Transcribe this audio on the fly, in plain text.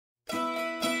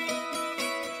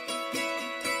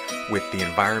With the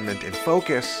Environment in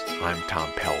Focus, I'm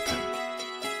Tom Pelton.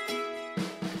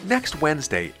 Next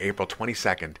Wednesday, April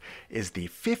 22nd, is the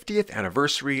 50th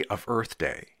anniversary of Earth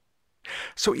Day.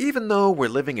 So even though we're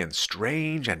living in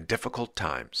strange and difficult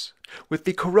times, with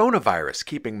the coronavirus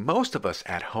keeping most of us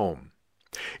at home,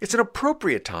 it's an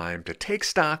appropriate time to take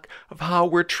stock of how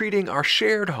we're treating our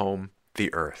shared home,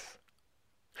 the Earth.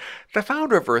 The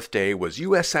founder of Earth Day was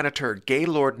U.S. Senator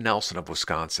Gaylord Nelson of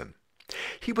Wisconsin.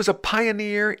 He was a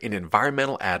pioneer in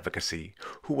environmental advocacy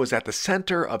who was at the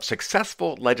center of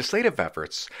successful legislative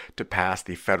efforts to pass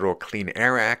the Federal Clean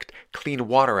Air Act, Clean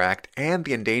Water Act, and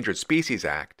the Endangered Species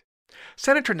Act.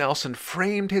 Senator Nelson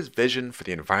framed his vision for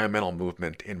the environmental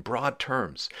movement in broad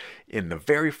terms in the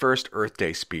very first Earth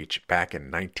Day speech back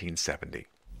in 1970.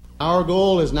 Our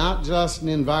goal is not just an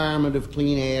environment of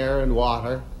clean air and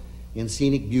water and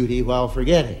scenic beauty while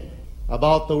forgetting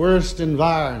about the worst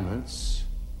environments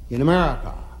in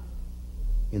America,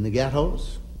 in the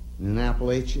ghettos, in the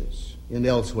Appalachians, and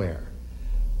elsewhere.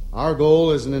 Our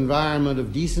goal is an environment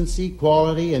of decency,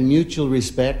 quality, and mutual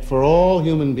respect for all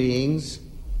human beings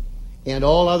and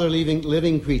all other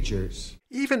living creatures.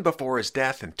 Even before his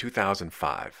death in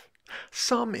 2005,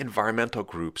 some environmental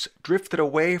groups drifted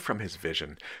away from his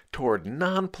vision toward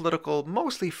non-political,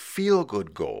 mostly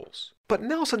feel-good goals. But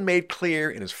Nelson made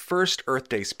clear in his first Earth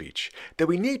Day speech that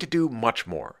we need to do much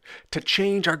more to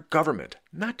change our government,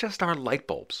 not just our light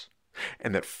bulbs,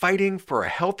 and that fighting for a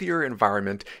healthier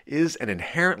environment is an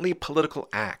inherently political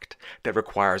act that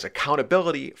requires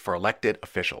accountability for elected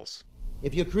officials.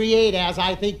 If you create, as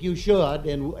I think you should,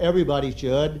 and everybody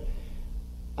should,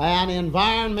 an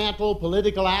environmental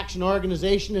political action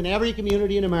organization in every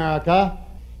community in America,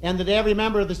 and that every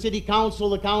member of the city council,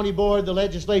 the county board, the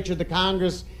legislature, the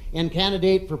Congress, and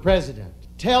candidate for president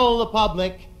tell the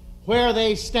public where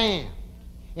they stand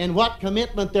and what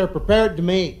commitment they're prepared to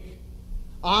make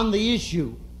on the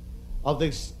issue of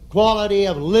the quality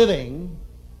of living,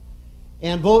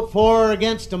 and vote for or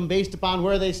against them based upon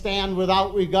where they stand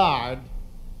without regard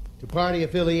to party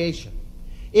affiliation.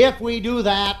 If we do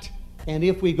that, and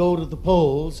if we go to the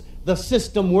polls, the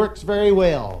system works very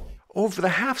well. Over the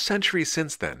half-century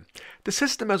since then, the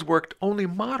system has worked only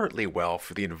moderately well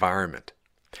for the environment.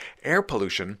 Air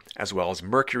pollution, as well as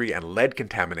mercury and lead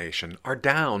contamination, are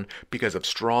down because of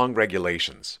strong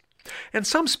regulations. And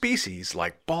some species,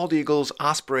 like bald eagles,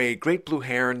 osprey, great blue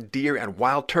heron, deer, and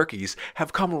wild turkeys,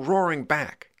 have come roaring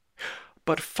back.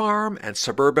 But farm and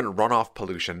suburban runoff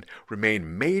pollution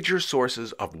remain major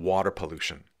sources of water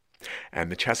pollution. And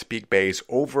the Chesapeake Bay's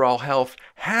overall health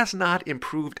has not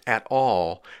improved at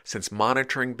all since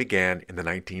monitoring began in the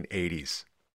 1980s.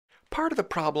 Part of the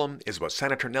problem is what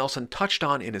Senator Nelson touched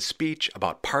on in his speech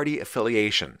about party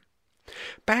affiliation.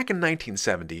 Back in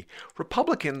 1970,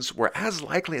 Republicans were as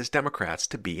likely as Democrats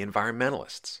to be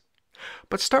environmentalists.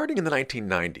 But starting in the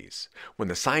 1990s, when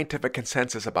the scientific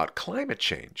consensus about climate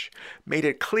change made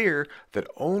it clear that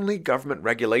only government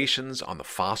regulations on the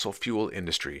fossil fuel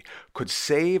industry could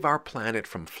save our planet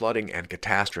from flooding and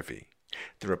catastrophe,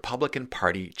 the Republican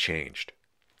Party changed.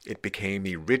 It became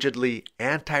the rigidly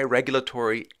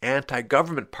anti-regulatory,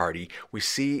 anti-government party we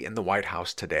see in the White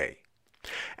House today.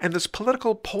 And this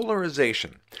political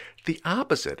polarization, the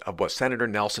opposite of what Senator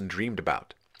Nelson dreamed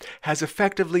about, has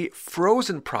effectively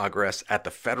frozen progress at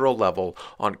the federal level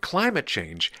on climate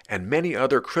change and many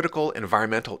other critical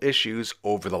environmental issues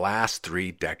over the last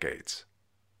 3 decades.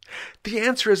 The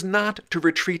answer is not to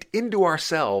retreat into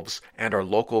ourselves and our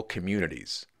local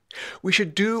communities. We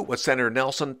should do what Senator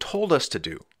Nelson told us to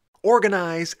do: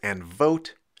 organize and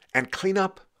vote and clean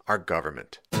up our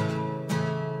government.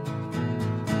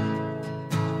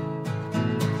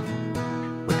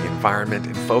 Environment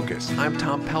in Focus, I'm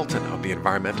Tom Pelton of the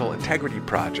Environmental Integrity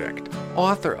Project,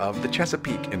 author of The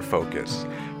Chesapeake in Focus.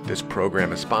 This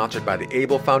program is sponsored by the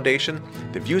Able Foundation.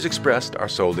 The views expressed are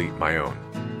solely my own.